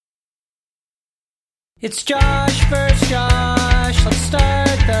It's Josh versus Josh, let's start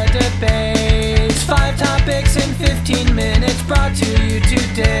the debate. 5 topics in 15 minutes brought to you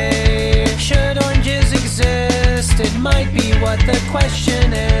today. Should oranges exist? It might be what the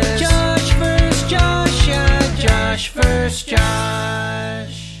question is. Josh versus Josh, yeah, Josh versus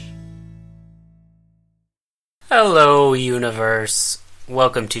Josh. Hello, universe.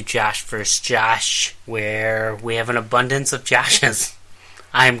 Welcome to Josh vs. Josh, where we have an abundance of Joshes.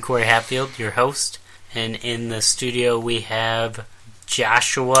 I'm Corey Hatfield, your host, and in the studio we have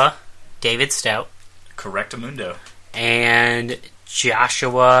Joshua David Stout. Correctamundo. And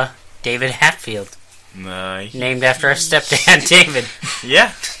Joshua David Hatfield. Nice. Named after our stepdad, David.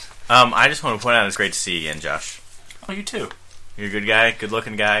 Yeah. I just want to point out it's great to see you again, Josh. Oh, you too. You're a good guy, good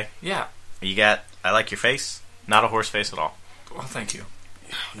looking guy. Yeah. I like your face. Not a horse face at all. Well, thank you.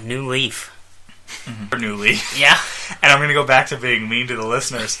 New leaf. For New Leaf. Yeah. And I'm going to go back to being mean to the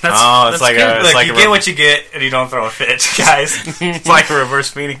listeners. It's that's like good. a... You get what you get, and you don't throw a fit, guys. It's like a reverse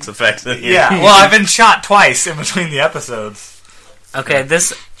Phoenix effect. Yeah. Well, I've been shot twice in between the episodes. Okay,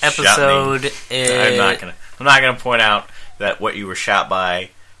 this episode is... I'm not gonna point out that what you were shot by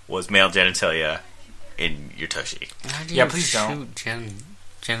was male genitalia in your tushy. How do Yeah, you please don't. shoot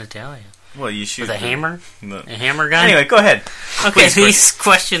genitalia? Well, you shoot With a hammer? No. A hammer gun? Anyway, go ahead. Okay, Please, these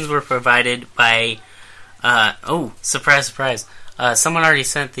questions were provided by... surprise, surprise. Someone already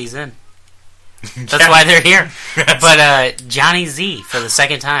sent these in. That's why they're here. But Johnny Z for the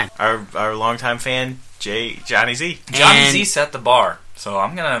second time. Our longtime fan, Johnny Z. Johnny And Z set the bar, so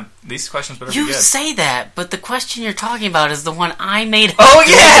I'm going to... These questions better be you good. say that, but the question you're talking about is the one I made up. Oh,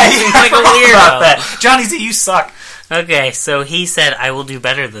 yeah! You I like a forgot weirdo. about that. Johnny Z, you suck. Okay, so he said, I will do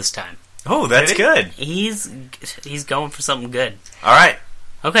better this time. Oh, that's good. He's going for something good. All right.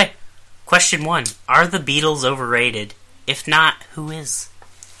 Okay, question 1. Are the Beatles overrated? If not, who is?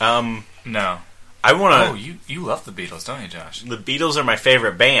 No. I want to... Oh, you love the Beatles, don't you, Josh? The Beatles are my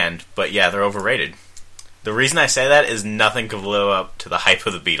favorite band, but yeah, they're overrated. The reason I say that is nothing could live up to the hype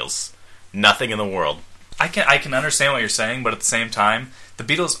of the Beatles. Nothing in the world. I can understand what you're saying, but at the same time, the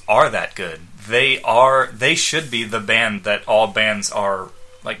Beatles are that good. They should be the band that all bands are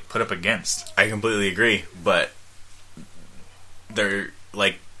like put up against. I completely agree, but they're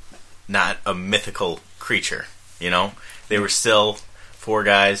like not a mythical creature, you know? They were still 4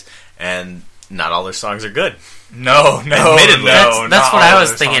 guys, and not all their songs are good. No, Admittedly. That's what I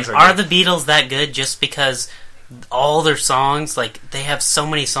was thinking. Are the the Beatles that good just because all their songs, like, they have so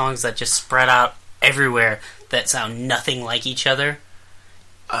many songs that just spread out everywhere that sound nothing like each other?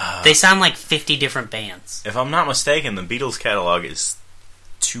 They sound like 50 different bands. If I'm not mistaken, the Beatles catalog is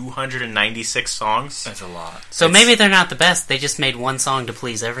 296 songs. That's a lot. So maybe they're not the best. They just made one song to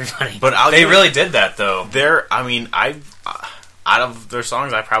please everybody. But They really did that, though. Out of their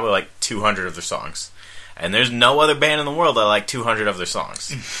songs, I probably like 200 of their songs. And there's no other band in the world that I like 200 of their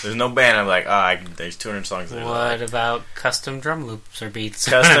songs. There's no band I'm like, there's 200 songs that I like. What about custom drum loops or beats?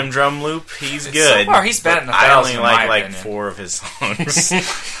 Custom Drum Loop, he's good. So far, he's batting but I only 1,000 in like my like opinion. 4 of his songs.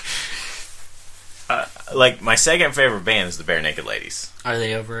 Like, my second favorite band is the Bare Naked Ladies. Are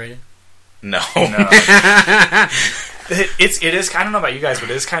they overrated? No. No. It is. I don't know about you guys, but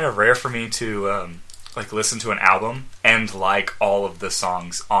it is kind of rare for me to like listen to an album and like all of the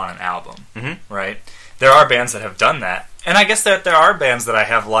songs on an album. Mm-hmm. Right? There are bands that have done that, and I guess that there are bands that I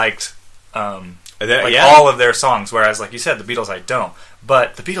have liked all of their songs. Whereas, like you said, the Beatles I don't.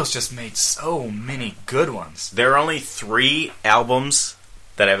 But the Beatles just made so many good ones. There are only 3 albums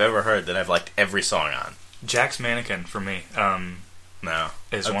that I've ever heard that I've liked every song on. Jack's Mannequin for me. No.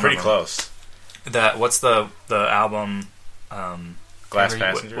 Is I'm one pretty of them. close. What's the album? Glass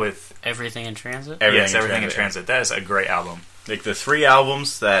Passenger? With Everything in Transit? Everything in Transit. That is a great album. Like, the 3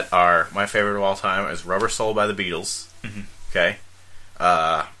 albums that are my favorite of all time is Rubber Soul by the Beatles. Mhm. Okay.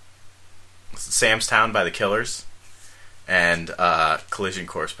 Sam's Town by the Killers. And Collision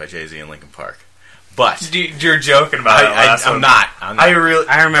Course by Jay-Z and Linkin Park. But You're joking about it. I'm not. I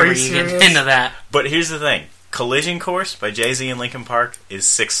remember Are you getting serious? into that. But here's the thing. Collision Course by Jay-Z and Linkin Park is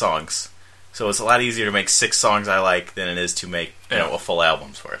 6 songs. So it's a lot easier to make 6 songs I like than it is to make a full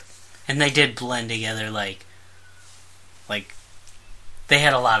album's worth. And they did blend together, like they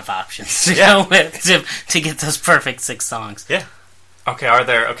had a lot of options to go with to get those perfect 6 songs. Yeah.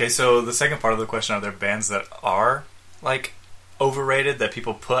 Okay, so the second part of the question, are there bands that are, like, overrated, that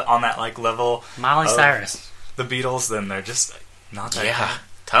people put on that, like, level Miley of Cyrus. the Beatles, then they're just not that Yeah.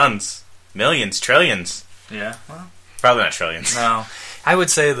 Tons. Millions. Trillions. good? Yeah. Well, Probably not trillions. no. I would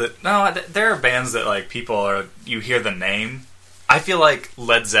say that, there are bands that, like, people are, you hear the name. I feel like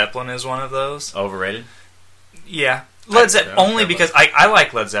Led Zeppelin is one of those. Overrated? Yeah. Led Zeppelin, only because I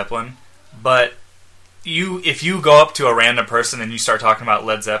like Led Zeppelin, but if you go up to a random person and you start talking about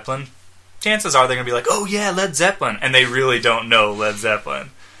Led Zeppelin, chances are they're going to be like, oh yeah, Led Zeppelin. And they really don't know Led Zeppelin.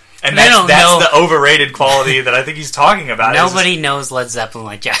 And that's the overrated quality that I think he's talking about. Nobody knows Led Zeppelin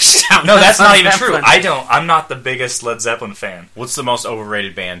like Josh. No, that's not even true. I'm not the biggest Led Zeppelin fan. What's the most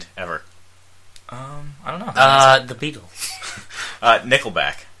overrated band ever? I don't know. The Beatles.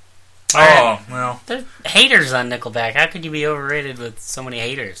 Nickelback. Oh, well. There's haters on Nickelback. How could you be overrated with so many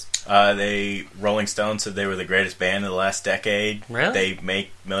haters? Rolling Stones said they were the greatest band of the last decade. Really? They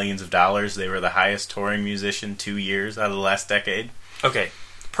make millions of dollars. They were the highest touring musician 2 years out of the last decade. Okay.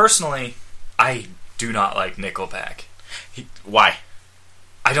 Personally, I do not like Nickelback. Why?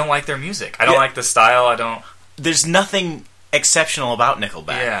 I don't like their music. I don't like the style. There's nothing exceptional about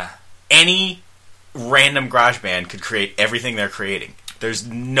Nickelback. Yeah. Any random garage band could create everything they're creating. There's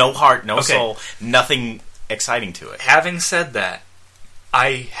no heart, no soul, nothing exciting to it. Having said that,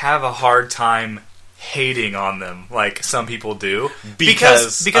 I have a hard time hating on them like some people do.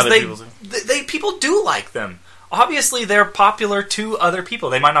 Because people do like them. Obviously, they're popular to other people.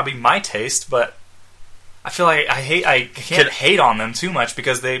 They might not be my taste, but I feel like I can't hate on them too much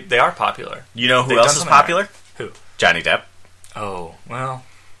because they are popular. You know who else is popular? Right. Who? Johnny Depp. Oh, well.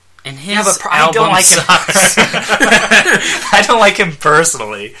 And his album sucks. I don't like him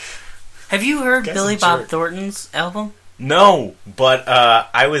personally. Have you heard Billy Bob Thornton's album? No, but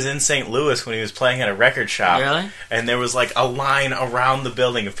I was in St. Louis when he was playing at a record shop. Really? And there was like a line around the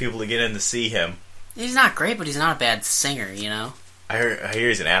building of people to get in to see him. He's not great, but he's not a bad singer, you know? I hear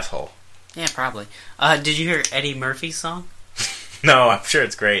he's an asshole. Yeah, probably. Did you hear Eddie Murphy's song? No, I'm sure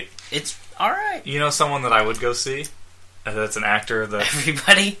it's great. It's alright. You know someone that I would go see? That's an actor.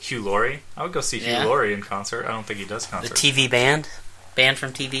 Everybody? Hugh Laurie. I would go see Hugh Laurie in concert. I don't think he does concerts. The TV band? Band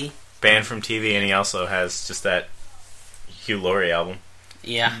from TV? Band from TV, and he also has just that Hugh Laurie album.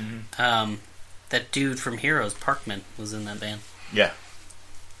 Yeah. Mm-hmm. That dude from Heroes, Parkman, was in that band. Yeah.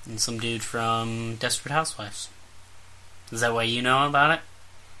 And some dude from Desperate Housewives. Is that why you know about it?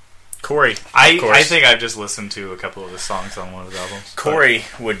 Corey. I think I've just listened to a couple of his songs on one of his albums. Corey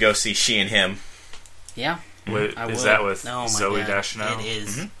would go see She and Him. Yeah. Is that with Zooey Deschanel? It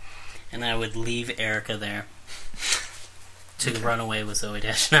is. Mm-hmm. And I would leave Erica there to run away with Zooey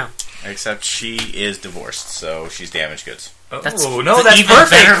Deschanel. Except she is divorced, so she's damaged goods. That's that's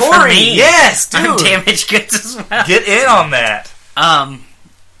perfect, Corey. Yes, dude. I'm damaged goods as well. Get in on that.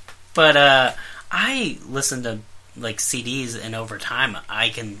 But I listen to like CDs, and over time I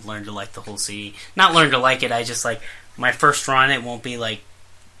can learn to like the whole CD. Not learn to like it. I just like my first run. It won't be like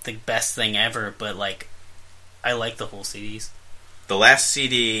the best thing ever, but like I like the whole CDs. The last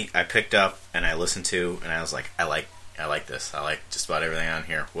CD I picked up and I listened to, and I was like, I like this. I like just about everything on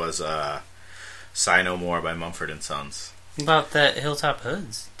here. Was "Sigh No More" by Mumford & Sons. What about the Hilltop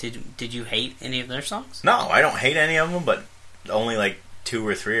Hoods? Did you hate any of their songs? No, I don't hate any of them, but only like 2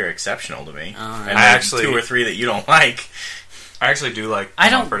 or 3 are exceptional to me. Right. And I actually 2 or 3 that you don't like. I actually do like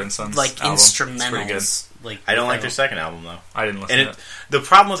Mumford & Sons. Like album. instrumentals. Like I don't like their second album though. I didn't listen to it. The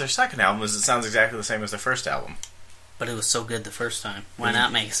problem with their second album is it sounds exactly the same as their first album. But it was so good the first time. Why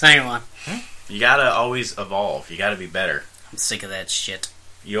not make a second one? You gotta always evolve. You gotta be better. I'm sick of that shit.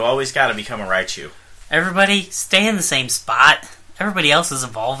 You always gotta become a Raichu. Everybody, stay in the same spot. Everybody else is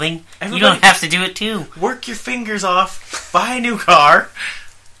evolving. You don't have to do it too. Work your fingers off. Buy a new car.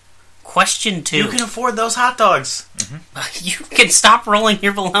 Question 2. You can afford those hot dogs. Mm-hmm. You can stop rolling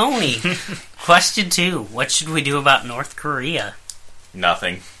your baloney. Question 2. What should we do about North Korea?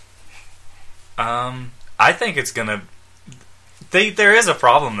 Nothing. I think it's gonna... There is a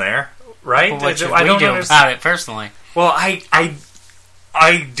problem there, right? Well, what should we do about it, personally? Well,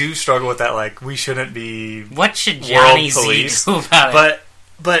 I do struggle with that, like, we shouldn't be... What should Johnny Z do about it?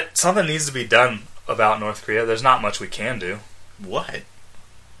 But something needs to be done about North Korea. There's not much we can do. What?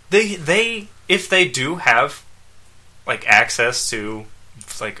 They if they do have like access to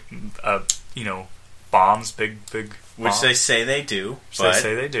like bombs, big bombs, which they say they do.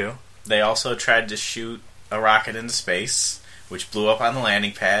 They also tried to shoot a rocket into space, which blew up on the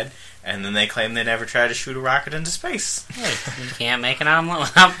landing pad, and then they claim they never tried to shoot a rocket into space. Hey, you can't make an omelet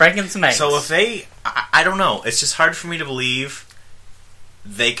without breaking some eggs. So if they, I don't know. It's just hard for me to believe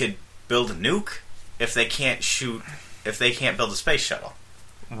they could build a nuke if they can't build a space shuttle.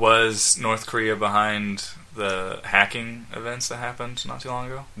 Was North Korea behind the hacking events that happened not too long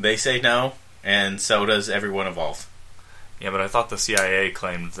ago? They say no, and so does everyone involved. Yeah, but I thought the CIA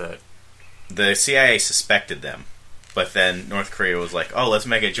claimed that. The CIA suspected them, but then North Korea was like, oh, let's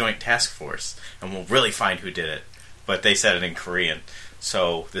make a joint task force, and we'll really find who did it. But they said it in Korean,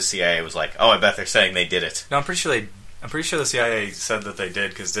 so the CIA was like, oh, I bet they're saying they did it. No, I'm pretty sure the CIA said that they did,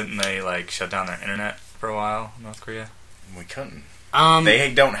 because didn't they like shut down their internet for a while, North Korea? We couldn't.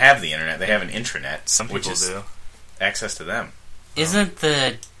 They don't have the internet. They have an intranet. Some people do. Access to them. Isn't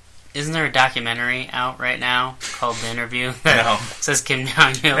there a documentary out right now called The Interview that says Kim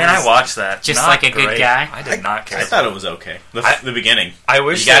Jong-il? Man, I watched that. Just like a good guy. I did not care. I thought it was okay. The beginning. I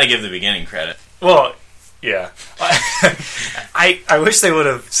wish you got to give the beginning credit. Well, yeah. I wish they would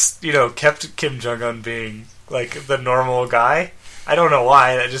have, kept Kim Jong-un being like the normal guy. I don't know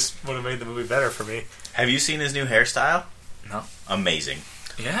why. That just would have made the movie better for me. Have you seen his new hairstyle? No. Amazing.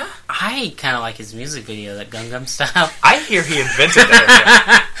 Yeah? I kind of like his music video, that Gangnam Style. I hear he invented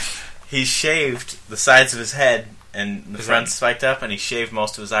that. He shaved the sides of his head and the front spiked up, and he shaved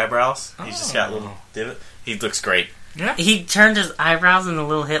most of his eyebrows. He's just got a little divot. He looks great. Yeah. He turned his eyebrows into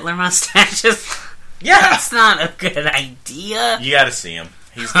little Hitler mustaches. Yeah. That's not a good idea. You got to see him.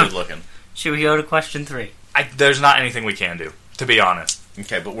 He's good looking. Should we go to question 3? There's not anything we can do, to be honest.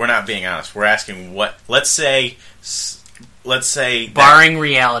 Okay, but we're not being honest. We're asking what... Let's say... Barring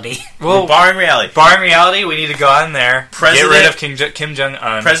reality. Well, barring reality. Barring reality, we need to go in there, get rid of Kim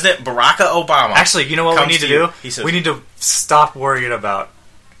Jong-un. President Barack Obama. Actually, you know what we need to do? We need to stop worrying about...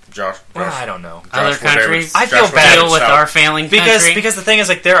 I don't know. Other countries? I feel bad. Deal with our failing country? Because the thing is,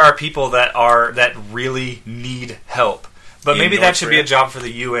 there are people that really need help. But maybe that should be a job for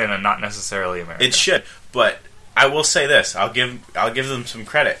the UN and not necessarily America. It should, but I will say this: I'll give them some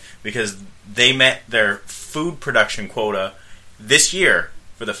credit because they met their food production quota this year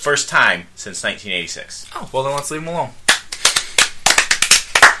for the first time since 1986. Oh, well then let's leave them alone.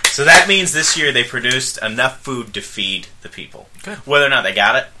 So that means this year they produced enough food to feed the people. Good. Whether or not they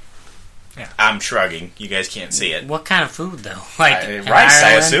got it, yeah. I'm shrugging. You guys can't see it. What kind of food, though? Like rice,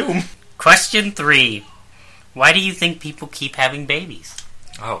 I assume. Question 3. Why do you think people keep having babies?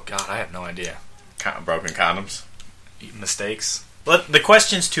 Oh, God, I have no idea. Broken condoms. Mistakes. The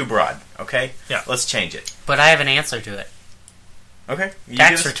question's too broad, okay? Yeah. Let's change it. But I have an answer to it. Okay.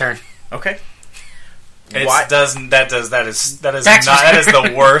 Tax return. Okay. That is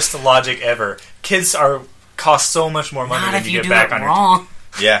the worst logic ever. Kids cost so much more money than you get back on wrong.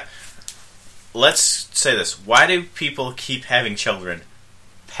 Yeah. Let's say this. Why do people keep having children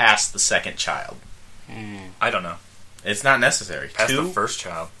past the second child? I don't know. It's not necessary. Past the first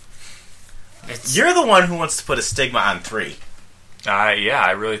child. You're the one who wants to put a stigma on 3. Yeah,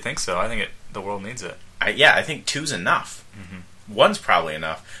 I really think so. I think the world needs it. I think 2's enough. Mm-hmm. 1's probably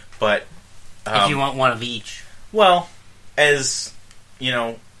enough. But if you want one of each. Well, as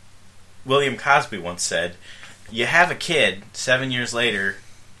William Cosby once said, you have a kid, 7 years later,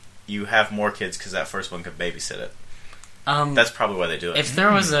 you have more kids because that first one could babysit it. That's probably why they do it. If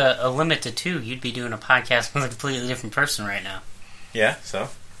there was a limit to 2, you'd be doing a podcast with a completely different person right now. Yeah, so?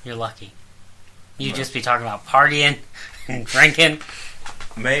 You're lucky. You'd just be talking about partying and drinking.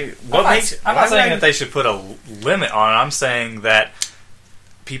 I'm not saying that they should put a limit on it. I'm saying that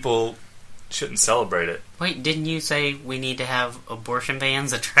people shouldn't celebrate it. Wait, didn't you say we need to have abortion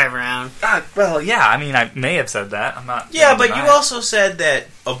bans that drive around? Well, yeah. I mean, I may have said that. I'm not. Yeah, but you also said that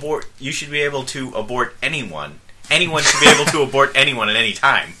you should be able to abort anyone. Anyone should be able to abort anyone at any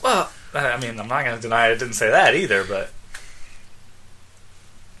time. Well, I mean, I'm not going to deny I didn't say that either, but...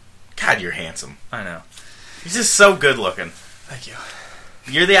 God, you're handsome. I know. You're just so good looking. Thank you.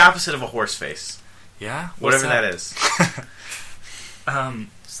 You're the opposite of a horse face. Yeah? Whatever that is.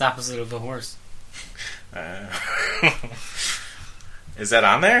 It's the opposite of a horse. Is that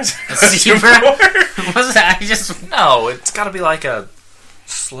on there? What's that? No, it's got to be like a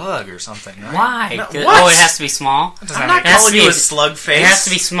slug or something, right? Why? No, oh, it has to be small? I'm not calling you a slug face. It has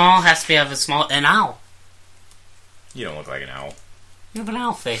to be small, has to have an owl. You don't look like an owl. You have an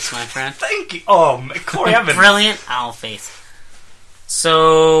owl face, my friend. Thank you. Oh, Corey, I've been... Brilliant owl face.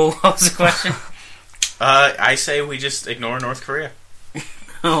 So, what was the question? I say we just ignore North Korea.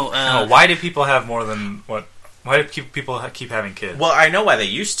 Why do people have more than what? Why do people keep having kids? Well, I know why they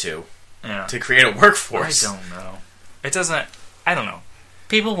used to. Yeah. To create a workforce. I don't know. It doesn't... I don't know.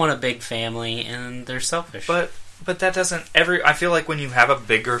 People want a big family, and they're selfish. But that doesn't... I feel like when you have a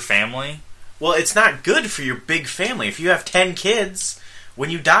bigger family... Well, it's not good for your big family. If you have 10 kids, when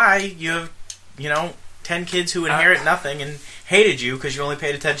you die, you have, 10 kids who inherit nothing and hated you because you only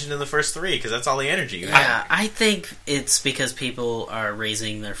paid attention to the first 3, because that's all the energy you had. Yeah, I think it's because people are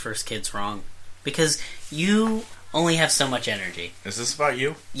raising their first kids wrong. Because you only have so much energy. Is this about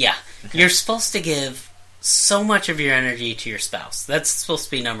you? Yeah. Okay. You're supposed to give so much of your energy to your spouse. That's supposed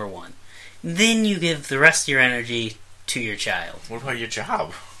to be number 1. Then you give the rest of your energy to your child. What about your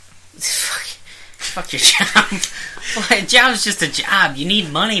job? Fuck your job. Well, a job's just a job. You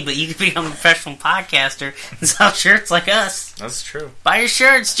need money, but you can become a professional podcaster and sell shirts like us. That's true. Buy your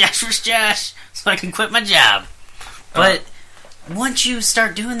shirts, Josh vs. Josh, so I can quit my job. But once you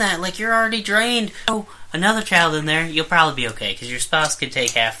start doing that, like, you're already drained. Oh, another child in there, you'll probably be okay, because your spouse could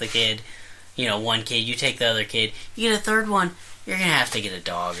take half the kid. You know, one kid, you take the other kid. You get a third one, you're gonna have to get a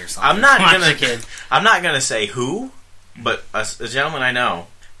dog or something. I'm not gonna say who, but a gentleman I know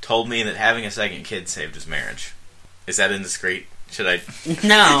told me that having a second kid saved his marriage. Is that indiscreet? Should I?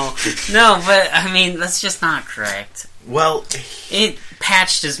 No, but I mean, that's just not correct. Well, it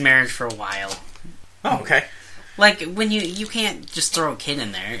patched his marriage for a while. Oh, okay. Like, when you can't just throw a kid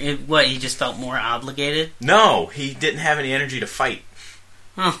in there. He just felt more obligated? No, he didn't have any energy to fight.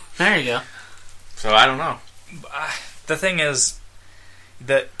 Oh, there you go. So I don't know. The thing is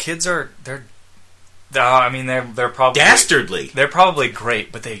that kids they're probably dastardly. They're probably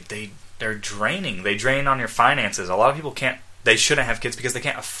great, but they're draining. They drain on your finances. A lot of people they shouldn't have kids because they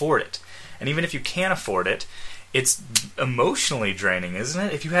can't afford it. And even if you can afford it, it's emotionally draining, isn't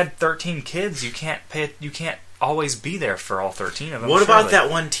it? If you had 13 kids, you can't always be there for all 13 of them. What about that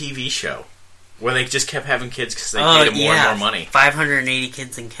one TV show where they just kept having kids because they paid them more and more money? 580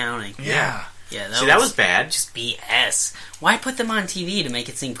 kids and counting. Yeah. Yeah, that was bad. Just BS. Why put them on TV to make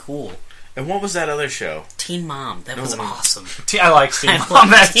it seem cool? And what was that other show? Teen Mom. That was awesome. I like Teen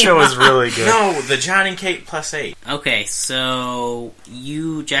Mom. That show was really good. No, the John and Kate +8. Okay, so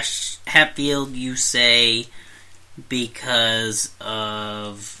you, Josh Hatfield, you say because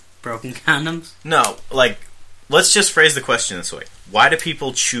of broken condoms? No, like, let's just phrase the question this way. Why do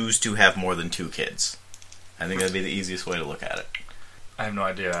people choose to have more than 2 kids? I think that'd be the easiest way to look at it. I have no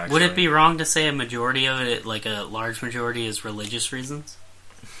idea, actually. Would it be wrong to say a majority of it, like a large majority, is religious reasons?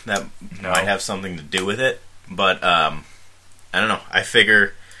 That might have something to do with it, but I don't know. I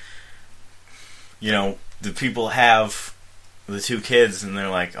figure, the people have the 2 kids, and they're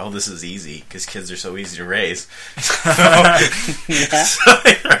like, "Oh, this is easy because kids are so easy to raise." So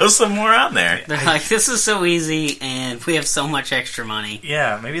they throw some more on there. They're like, "This is so easy, and we have so much extra money."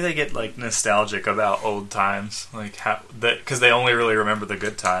 Yeah, maybe they get like nostalgic about old times, like because they only really remember the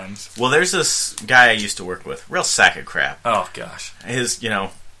good times. Well, there's this guy I used to work with, real sack of crap. Oh gosh, this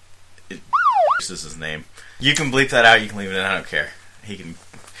is his name. You can bleep that out. You can leave it in. I don't care. He can.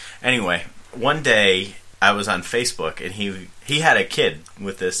 Anyway, one day I was on Facebook, and he had a kid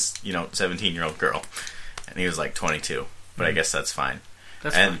with this 17-year-old girl, and he was like 22. But I guess that's fine.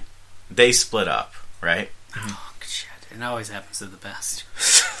 That's fine. They split up, right? Oh shit! It always happens to the best.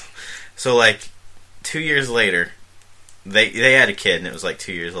 So like 2 years later, they had a kid, and it was like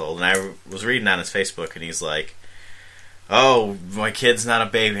 2 years old. And I was reading on his Facebook, and he's like, "Oh, my kid's not a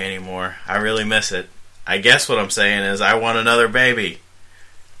baby anymore. I really miss it. I guess what I'm saying is I want another baby."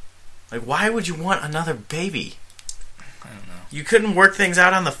 Like, why would you want another baby? I don't know. You couldn't work things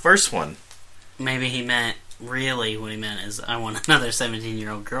out on the first one. Maybe he meant, really, what he meant is, I want another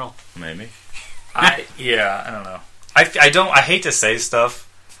 17-year-old girl. Maybe. I don't know. I hate to say stuff,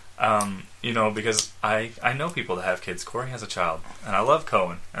 because I know people that have kids. Corey has a child, and I love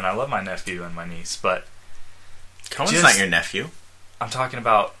Cohen, and I love my nephew and my niece, but Cohen's not your nephew. I'm talking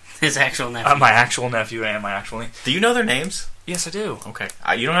about his actual nephew. My actual nephew and my actual niece. Do you know their names? Yes, I do. Okay.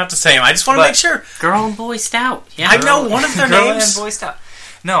 You don't have to say them. I just want to make sure. Girl and Boy Stout. Yeah. I know one of their Girl names. and Boy Stout.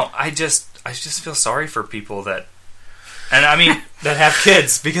 No, I just feel sorry for people that have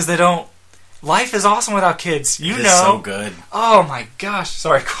kids because they don't. Life is awesome without kids. It is so good. Oh my gosh!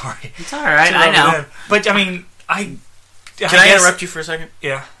 Sorry, Corey. It's all right. I know. But I mean, Can I interrupt you for a second?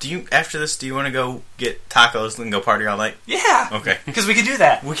 Yeah. After this, do you want to go get tacos and go party all night? Yeah. Okay. Because we can do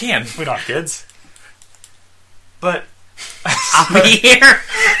that. We can. We don't have kids. But I'll be here.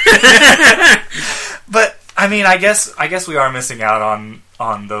 But I mean, I guess we are missing out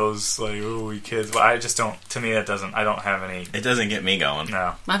on those kids. But I just don't. To me, that doesn't. I don't have any. It doesn't get me going.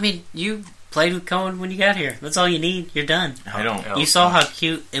 No. I mean, you played with Cohen when you got here. That's all you need. You're done. I don't. You saw how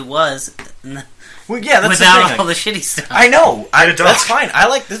cute it was. Well, yeah, that's without the thing. all the shitty stuff. I know. That's fine.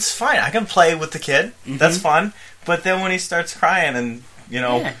 That's fine. I can play with the kid. Mm-hmm. That's fun. But then when he starts crying and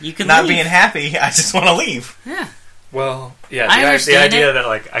you can not leave. being happy, I just want to leave. Yeah. Well, yeah. The idea that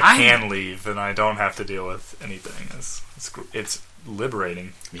I can leave and I don't have to deal with anything it's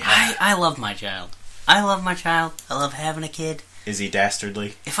liberating. Yeah. I love my child. I love having a kid. Is he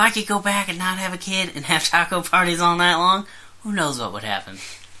dastardly? If I could go back and not have a kid and have taco parties all night long, who knows what would happen?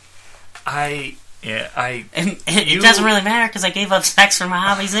 It doesn't really matter because I gave up sex for my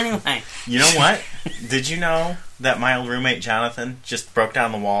hobbies anyway. You know what? Did you know that my old roommate Jonathan just broke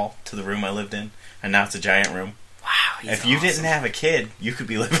down the wall to the room I lived in, and now it's a giant room? Wow, If you didn't have a kid, you could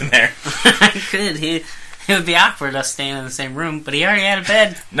be living there. I could. It would be awkward us staying in the same room, but he already had a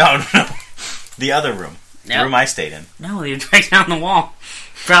bed. No. The other room. The room I stayed in. No, he would break down the wall.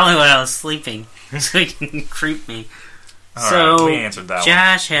 Probably when I was sleeping, so he can creep me. All right, we answered that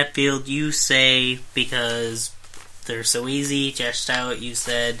Josh Hatfield, you say because they're so easy. Josh Stout, you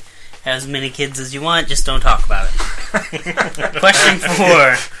said have as many kids as you want, just don't talk about it. Question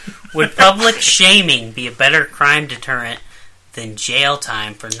 4. Would public shaming be a better crime deterrent than jail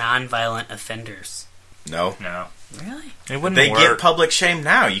time for non-violent offenders? No. Really? It wouldn't They work. get public shame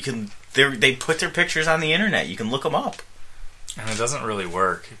now. You can. They put their pictures on the internet. You can look them up. And it doesn't really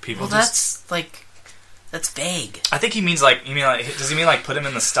work. People That's vague. I think he means like. Does he mean like put him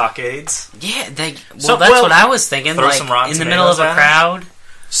in the stockades? Yeah, that's what I was thinking. Throw Like some rotten in the middle of a tomatoes at him? crowd.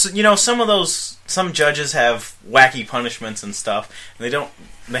 So, some judges have wacky punishments and stuff, and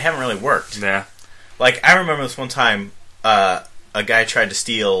they haven't really worked. Yeah. Like, I remember this one time, a guy tried to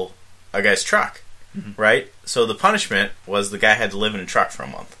steal a guy's truck, right? So the punishment was the guy had to live in a truck for a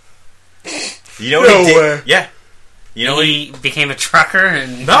month. You know what he did? way. Yeah. You know He became a trucker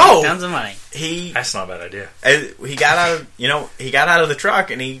and made No! tons of money. That's not a bad idea. he got out of the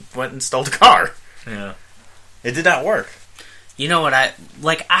truck and he went and stole the car. Yeah. It did not work. You know what I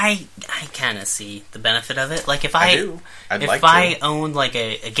kind of see the benefit of it. Like if I I do. I'd if like I to. owned like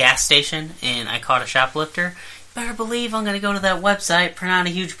a gas station and I caught a shoplifter, better believe I'm going to go to that website, print out a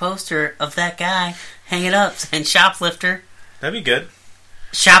huge poster of that guy, hang it up, and shoplifter, That'd be good.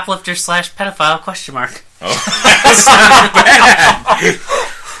 shoplifter / pedophile question mark. Oh, that's not bad.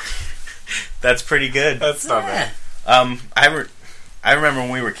 That's pretty good. That's not bad. I remember when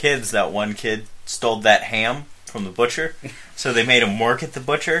we were kids, that one kid stole that ham from the butcher, so they made him work at the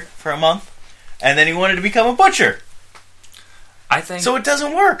butcher for a month, and then he wanted to become a butcher. I think So it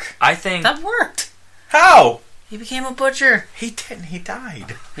doesn't work. I think That worked. How? He became a butcher. He didn't. He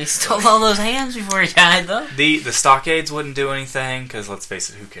died. He stole all those hams before he died, though. the stockades wouldn't do anything because let's face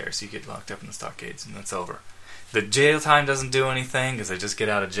it, who cares? You get locked up in the stockades and that's over. The jail time doesn't do anything because they just get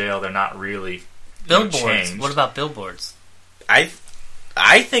out of jail. They're not really Billboards. changed. What about billboards? I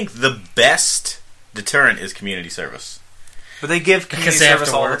think the best deterrent is community service. But they give community Because they have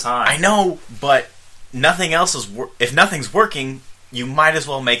service to all the work. time. I know, but nothing else is. If nothing's working, you might as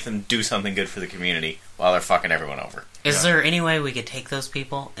well make them do something good for the community while they're fucking everyone over. Is there any way we could take those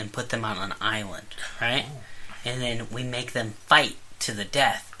people and put them on an island, right? And then we make them fight to the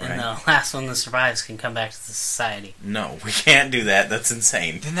death, and Right. the last one that survives can come back to the society. No, we can't do that. That's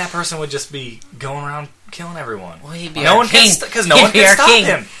insane. Then that person would just be going around killing everyone. Well, he'd be no our one king. because no He'd one be can our stop king.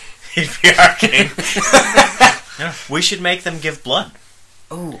 him. He'd be our king. Yeah, we should make them give blood.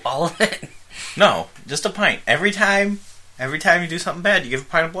 Ooh, all of it. No, just a pint. Every time you do something bad, you give a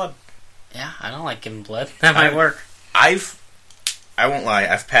pint of blood. Yeah, I don't like giving blood. That might work. I won't lie,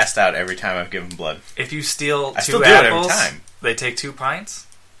 I've passed out every time I've given blood. If you steal I two still do it apples, every time. they take 2 pints.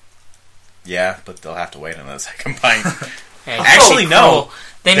 Yeah, but they'll have to wait on the second pint. Hey, Actually, no. cool.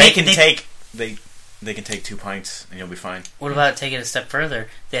 They can take 2 pints and you'll be fine. What about taking it a step further?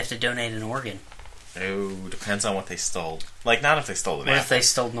 They have to donate an organ. Oh, depends on what they stole. Like, not if they stole an What if apple. they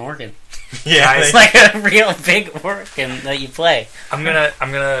stole an organ? Yeah, It's like a real big organ that you play. I'm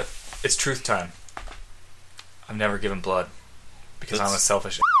gonna. It's truth time. I've never given blood because I'm a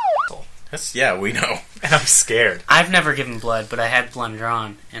selfish asshole, yeah, we know. and I'm scared. I've never given blood, but I had blood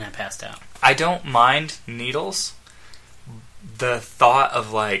drawn and I passed out. I don't mind needles. The thought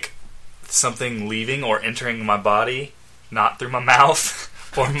of like something leaving or entering my body, not through my mouth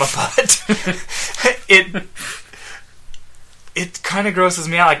or my butt, it kind of grosses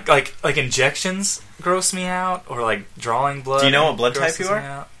me out. Like injections gross me out, or like drawing blood. Do you know what blood type grosses you are? me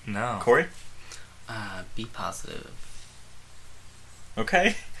out. No. Corey? B positive.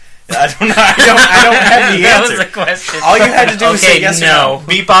 Okay. I don't know. I don't have the That answer. was a question. All you had to do was say yes or no.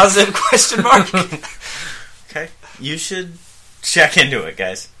 Be positive? Question mark. Okay. You should check into it,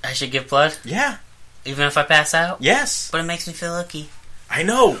 guys. I should give blood, Yeah. even if I pass out. Yes. But it makes me feel lucky. I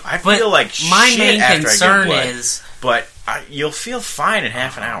know. I But feel like my shit main after concern I give blood, is but you'll feel fine in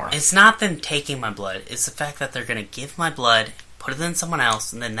half an hour. it's not them taking my blood. It's the fact that they're going to give my blood, put it in someone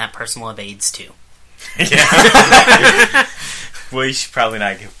else, and then that person will have AIDS too. Yeah. Well, you should probably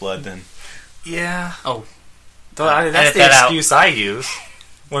not give blood then. Yeah. Oh. That's Edit the that out. excuse I use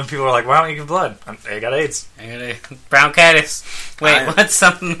when people are like, "Why don't you give blood?" I got AIDS. I gotta brown caddis. Wait, I- what's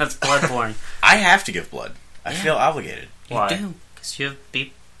something that's bloodborne? I have to give blood. I Yeah. feel obligated. You Why? do, because you have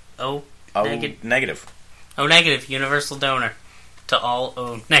O Oh, Negative. negative. O negative, universal donor to all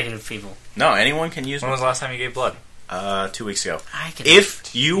O negative people. No, anyone can use When was the last time you gave blood? 2 weeks ago.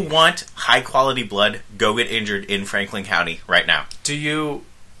 If you want high-quality blood, go get injured in Franklin County right now. Do you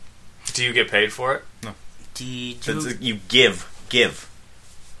get paid for it? No. You give.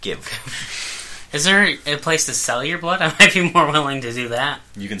 Is there a place to sell your blood? I might be more willing to do that.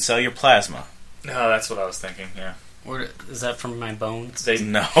 You can sell your plasma. No, that's what I was thinking, yeah. Or is that from my bones?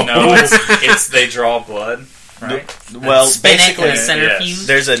 No. It's they draw blood, right? Well, spin basically, it in a centrifuge? yes.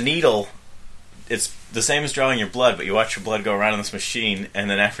 There's a needle. It's the same as drawing your blood, but you watch your blood go around in this machine, and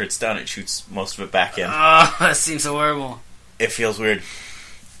then after it's done, it shoots most of it back in. Oh, that seems so horrible. It feels weird.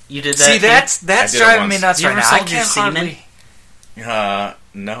 You did that? See, that's driving me nuts you right ever now. I sold your can't semen?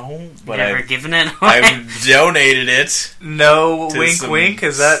 No, but you ever given it away? I've donated it. No, to wink, some- wink.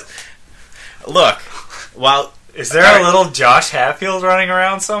 Is that? Look, while Is there a little Josh Hatfield running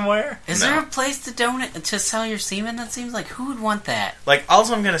around somewhere? Is there a place to donate to sell your semen? That seems like who would want that? like all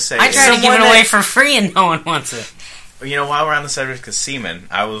I'm gonna say, I is, try to give someone it away that- for free and no one wants it. while we're on the subject of semen,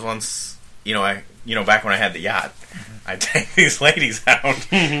 I was once, back when I had the yacht, I'd take these ladies out,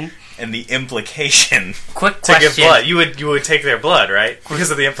 and the implication. Quick To question. give blood, you would take their blood, right? Because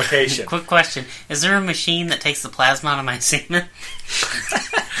of the implication. Quick question. Is there a machine that takes the plasma out of my semen?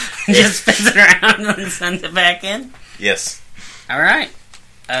 Just spins it around and sends it back in? Yes. Alright.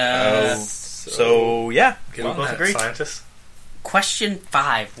 So yeah, Get we on both that, agree. scientists. Question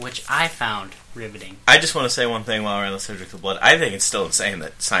 5, which I found riveting. I just want to say one thing while we're on the subject of blood. I think it's still insane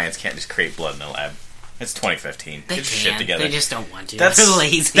that science can't just create blood in a lab. It's 2015. They Get your shit can. together. They just don't want to. That's They're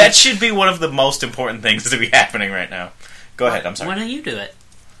lazy. That should be one of the most important things to be happening right now. Go ahead. I'm Why sorry. don't you do it?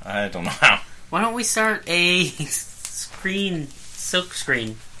 I don't know how. Why don't we start a silk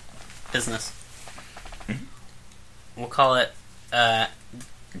screen business? Mm-hmm. We'll call it Blood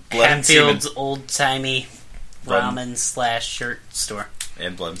and Hatfield's semen. old-timey Blood. ramen/shirt store.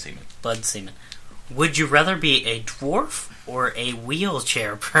 And blood and semen. Blood semen. Would you rather be a dwarf or a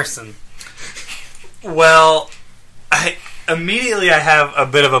wheelchair person? Well, I have a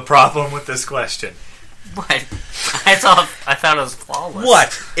bit of a problem with this question. What? I thought it was flawless.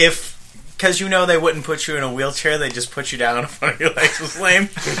 What if? Because they wouldn't put you in a wheelchair, they just put you down on one of your legs. Was lame.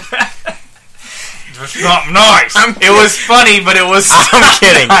 It's not nice. It was funny, but it was. I'm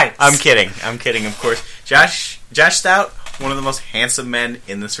kidding. Nice. I'm kidding. Of course, Josh Stout, one of the most handsome men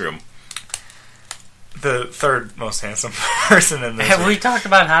in this room. The third most handsome person in this. Have we talked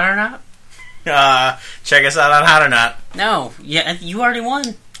about Hot or Not? Check us out on Hot or Not. No. Yeah, you already won.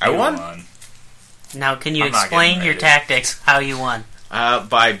 I won. Now, can you I'm not explain getting your rated. tactics, how you won?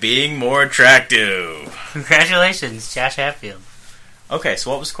 By being more attractive. Congratulations, Josh Hatfield. Okay, so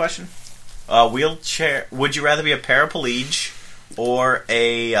what was the question? Wheelchair. Would you rather be a paraplegic or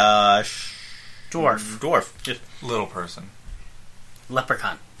a Dwarf. Dwarf. Just Little person.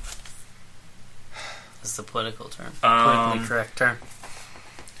 Leprechaun. That's the political term. Um, Politically correct term.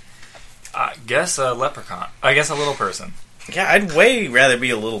 I guess a leprechaun. I guess a little person. yeah, I'd way rather be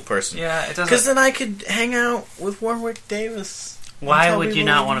a little person. Yeah, it doesn't. Because then I could hang out with Warwick Davis. and Why tell would you people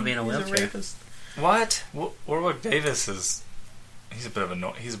not want to be in a he's wheelchair? rapist. What? Warwick Davis is. He's a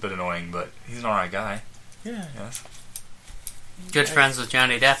bit annoying, but he's an alright guy. Yeah. Yes. Good friends with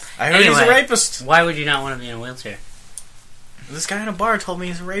Johnny Depp. I heard he's a Anyway, rapist. why would you not want to be in a wheelchair? This guy in a bar told me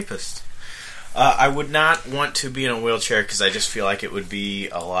he's a rapist. I would not want to be in a wheelchair because I just feel like it would be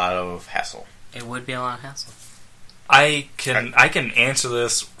a lot of hassle. It would be a lot of hassle. I can answer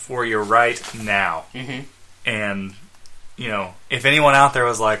this for you right now. Mm-hmm. And, if anyone out there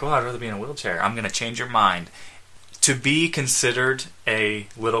was like, well, I'd rather be in a wheelchair, I'm going to change your mind. To be considered a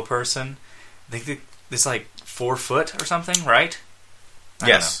little person, I think it's like 4 foot or something, right? I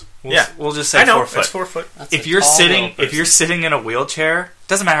Yes. don't know. Yeah. We'll just say I know 4 foot. it's 4 foot. That's If a you're tall sitting, little if you're person. sitting in a wheelchair,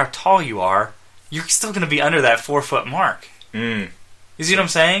 doesn't matter how tall you are, you're still going to be under that 4 foot mark. Mm. You see what I'm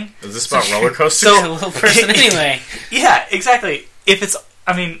saying? Is this about roller coasters? You're a little person anyway. Yeah, exactly. It's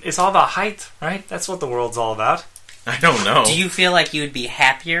all about height, right? That's what the world's all about. I don't know. Do you feel like you would be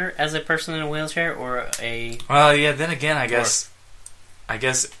happier as a person in a wheelchair or a... Well, yeah. Then again, I guess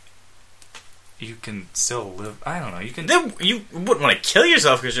you can still live. I don't know. You can. Then you wouldn't want to kill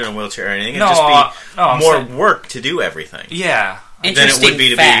yourself because you're in a wheelchair or anything. It'd No, just be I'm more saying- work to do everything. Yeah. Than it Interesting would be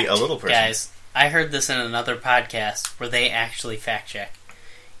to fact, be a little person. Guys, I heard this in another podcast where they actually fact check.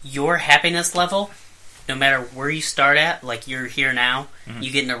 Your happiness level, no matter where you start at, like you're here now,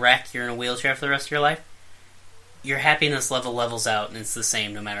 you get in a wreck, you're in a wheelchair for the rest of your life, your happiness level levels out and it's the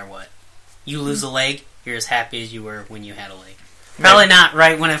same no matter what. You lose a leg, you're as happy as you were when you had a leg. Probably not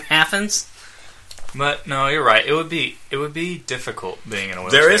right when it happens. But no, you're right. It would be difficult being in a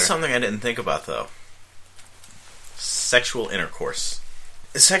wheelchair. There is something I didn't think about though. Sexual intercourse.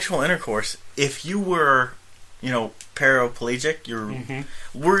 Sexual intercourse. If you were paraplegic,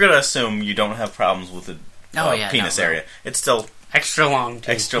 we're gonna assume you don't have problems with the penis area. It's still extra long,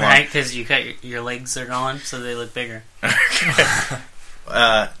 too, extra long, right? Because you got your legs are gone, so they look bigger.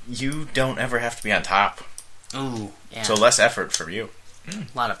 You don't ever have to be on top. Ooh, yeah. So less effort for you. A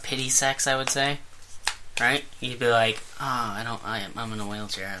lot of pity sex, I would say. Right? You'd be like, I'm in a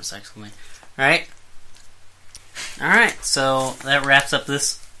wheelchair, have sex with me. Right? Alright, so that wraps up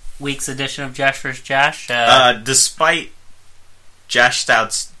this week's edition of Josh vs. Josh. Despite Josh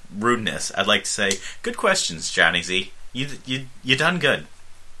Stout's rudeness, I'd like to say, good questions, Johnny Z. You done good.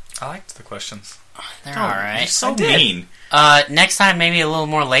 I liked the questions. They're alright. You're so mean. Next time, maybe a little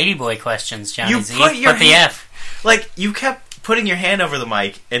more ladyboy questions, Johnny Z. Put the F. Like, you kept putting your hand over the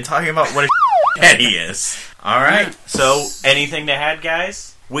mic and talking about what a head he is. Alright, so anything to add,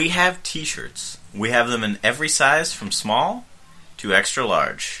 guys? We have t-shirts. We have them in every size from small to extra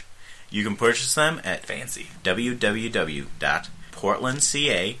large. You can purchase them at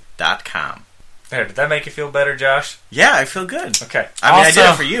www.portlandca.com. There, did that make you feel better, Josh? Yeah, I feel good. Okay. I did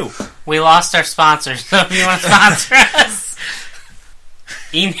it for you. We lost our sponsors, so if you want to sponsor us,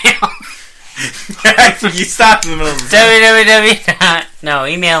 email. You stopped in the middle of the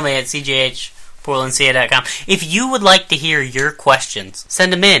email me at cjh@portlandca.com. If you would like to hear your questions,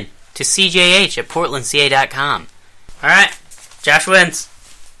 send them in to cjh@portlandca.com. Alright, Josh wins.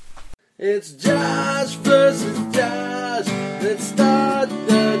 It's Josh versus Josh. Let's start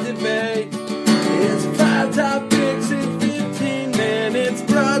the debate. It's 5 topics in 15 minutes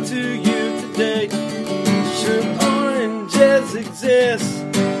brought to you today. Should oranges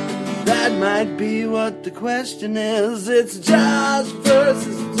exist? That might be what the question is. It's Josh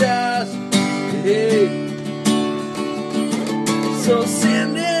versus Josh. Hey. So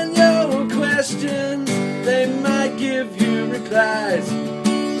send in your questions. They might give you replies.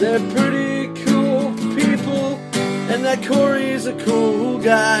 They're pretty cool people, and that Corey's a cool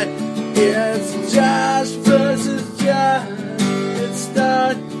guy. Yeah, it's Josh versus Josh. Let's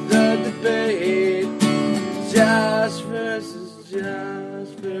start the debate. Josh versus Josh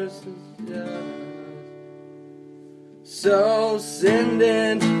versus Josh. So send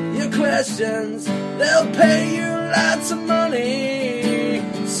in your questions. They'll pay you lots of money.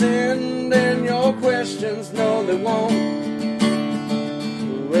 Send in your questions. No, they won't.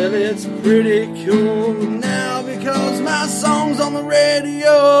 Well, it's pretty cool now because my song's on the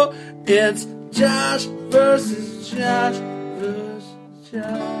radio. It's Josh versus Josh versus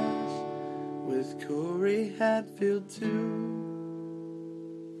Josh with Corey Hatfield too.